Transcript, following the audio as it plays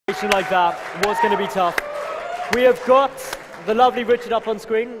competition like that was going to be tough. We have got the lovely Richard up on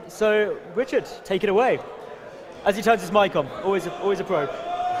screen, so Richard, take it away. As he turns his mic on, always a pro.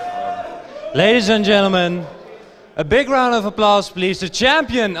 Ladies and gentlemen, a big round of applause please, the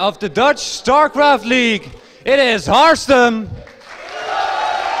champion of the Dutch StarCraft League, it is Harstem.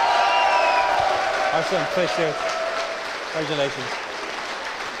 Harstem, please do. Congratulations.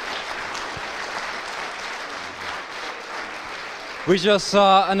 We just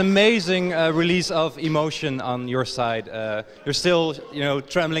saw an amazing release of emotion on your side. You're still,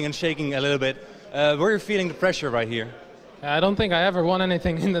 trembling and shaking a little bit. Were you feeling the pressure right here? I don't think I ever won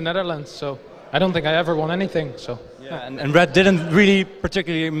anything in the Netherlands, so I don't think I ever won anything. So. Yeah, and Red didn't really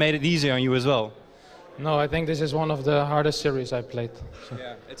particularly made it easy on you as well. No, I think this is one of the hardest series I played. So.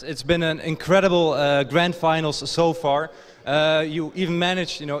 Yeah, it's been an incredible grand finals so far. You even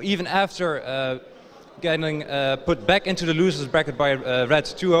managed, even after getting put back into the losers bracket by Red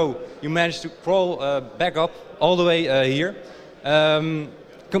 2-0, you managed to crawl back up all the way here.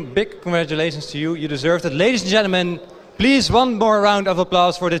 Big congratulations to you. You deserved it. Ladies and gentlemen, please one more round of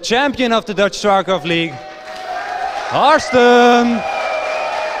applause for the champion of the Dutch StarCraft League, Harstem.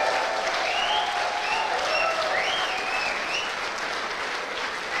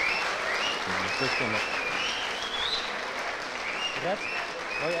 Red,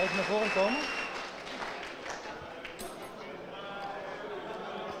 wil je even naar voren komen?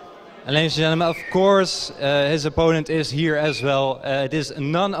 And ladies and gentlemen, of course, his opponent is here as well. It is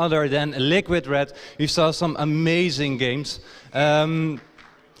none other than Liquid Red. We saw some amazing games. I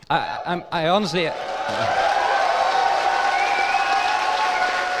honestly...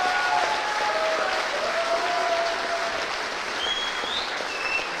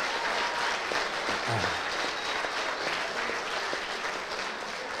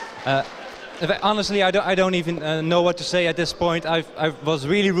 honestly, I don't even know what to say at this point. I was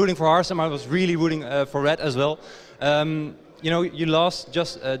really rooting for Harstem. I was really rooting for Red as well. You lost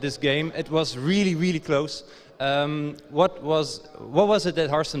just this game. It was really close. What was it that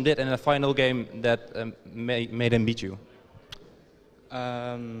Harstem did in a final game that made him beat you?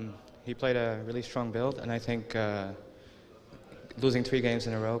 He played a really strong build, and I think losing 3 games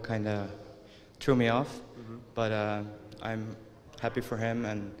in a row kind of threw me off. But I'm happy for him,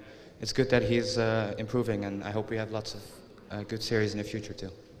 and it's good that he's improving, and I hope we have lots of good series in the future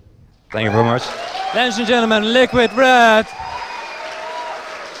too. Thank you very much. Ladies and gentlemen, Liquid Red.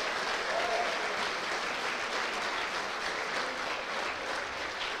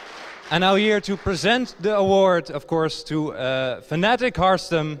 And now here to present the award, of course, to Fnatic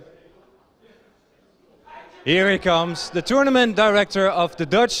Harstem. Here he comes, the tournament director of the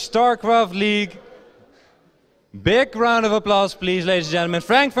Dutch StarCraft League. Big round of applause, please, ladies and gentlemen.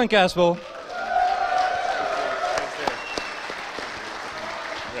 Frank van Kespel.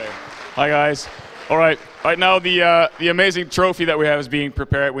 Hi, guys. All right. Right now, the amazing trophy that we have is being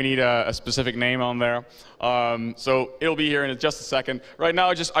prepared. We need a specific name on there. So it'll be here in just a second. Right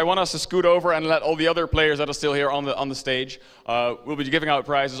now, I want us to scoot over and let all the other players that are still here on the stage. We'll be giving out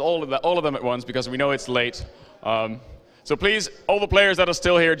prizes, all of them at once, because we know it's late. So please, all the players that are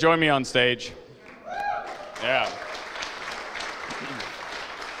still here, join me on stage. Yeah.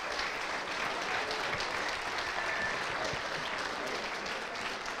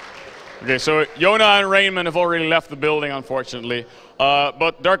 Okay, so Yona and Raymond have already left the building, unfortunately.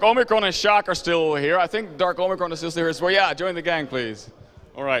 But Dark Omicron and Shaq are still here. I think Dark Omicron is still here as well. Yeah, join the gang, please.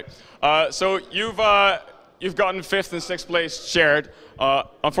 All right. So you've gotten 5th and 6th place shared.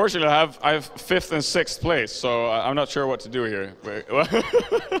 Unfortunately, I have 5th and 6th place, so I'm not sure what to do here.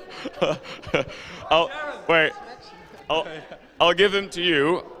 Wait. I'll give them to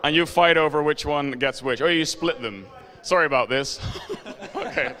you, and you fight over which one gets which. Oh, you split them. Sorry about this.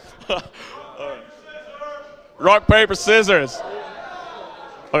 Okay. Rock, paper, scissors.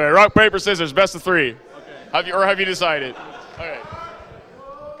 Okay, rock, paper, scissors. Best of 3. Okay. Have you decided? Okay.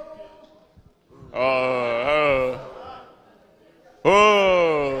 Oh.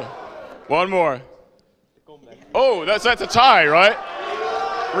 One more. Oh, that's a tie, right?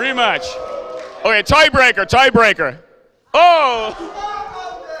 Rematch. Okay, tiebreaker. Oh!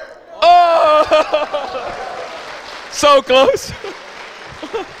 So close.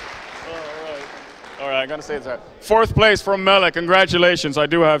 All right, I'm gonna say that. 4th place from Mele. Congratulations. I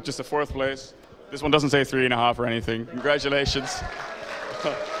do have just a 4th place. This one doesn't say 3.5 or anything. Congratulations.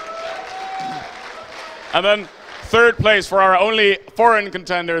 And then 3rd place for our only foreign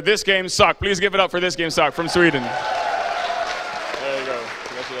contender, This Game Suck. Please give it up for This Game Suck from Sweden. There you go.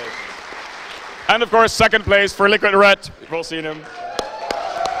 Congratulations. And of course, 2nd place for Liquid Red. You've all seen him.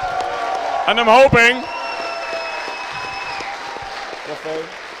 And I'm hoping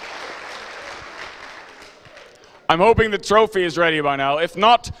I'm hoping the trophy is ready by now. If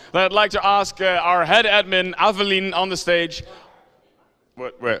not, then I'd like to ask our head admin, Aveline, on the stage.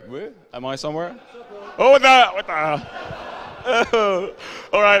 Where? Am I somewhere? Oh, what the? Oh.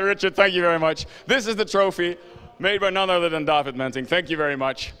 All right, Richard, thank you very much. This is the trophy made by none other than David Menting. Thank you very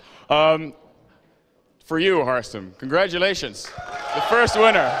much. For you, Harstem, congratulations. The first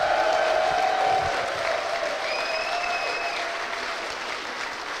winner.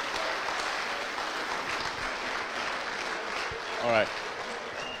 All right.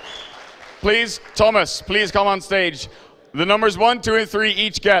 Please, Thomas, please come on stage. The numbers 1, 2, and 3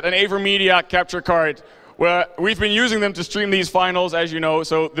 each get an AverMedia capture card. Well, we've been using them to stream these finals, as you know,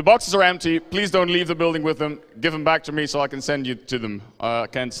 so the boxes are empty. Please don't leave the building with them. Give them back to me so I can send you to them.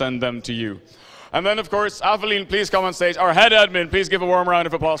 Can send them to you. And then, of course, Aveline, please come on stage. Our head admin, please give a warm round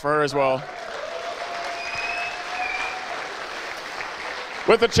of applause for her as well.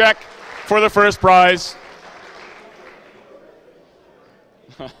 With a check for the first prize.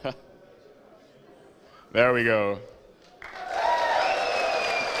 There we go.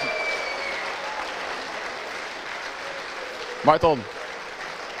 Martin.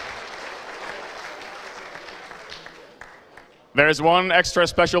 There's one extra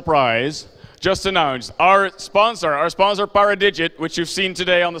special prize. Just announced. Our sponsor Paradigit, which you've seen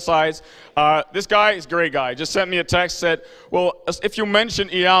today on the sides. This guy is a great guy. Just sent me a text, said, well, if you mention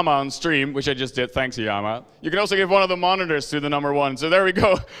Iyama on stream, which I just did, thanks Iyama, you can also give one of the monitors to the number 1. So there we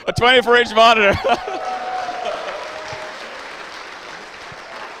go, a 24-inch monitor.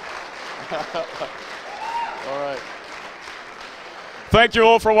 All right. Thank you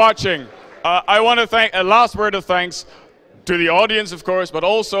all for watching. I want to thank, a last word of thanks to the audience, of course, but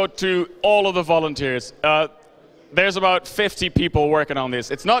also to all of the volunteers. There's about 50 people working on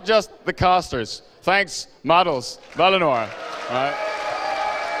this. It's not just the casters. Thanks, Models, Valinor. Right.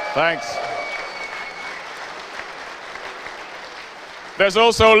 Thanks. There's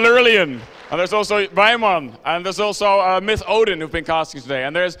also Lurlian, and there's also Weimann, and there's also Myth Odin who've been casting today.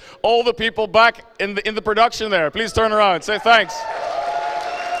 And there's all the people back in the production there. Please turn around, say thanks.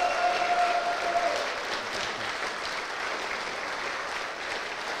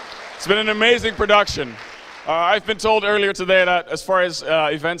 It's been an amazing production. I've been told earlier today that as far as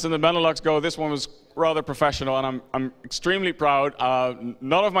events in the Benelux go, this one was rather professional, and I'm extremely proud,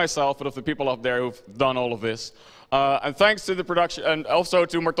 not of myself, but of the people up there who've done all of this. And thanks to the production, and also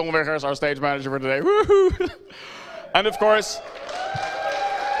to Marton Weghers, our stage manager for today. Woohoo! And of course,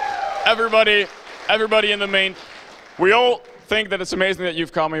 everybody in the main. We all think that it's amazing that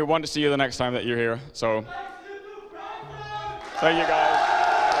you've come. We want to see you the next time that you're here. So, thank you guys.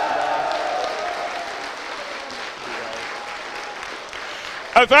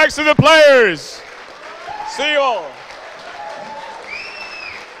 And thanks to the players. See you all.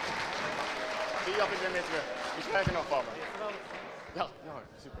 Zie je dat ik weer mee terug. Ik krijg er nog van me. Ja,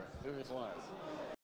 super. Doe het gewoon uit.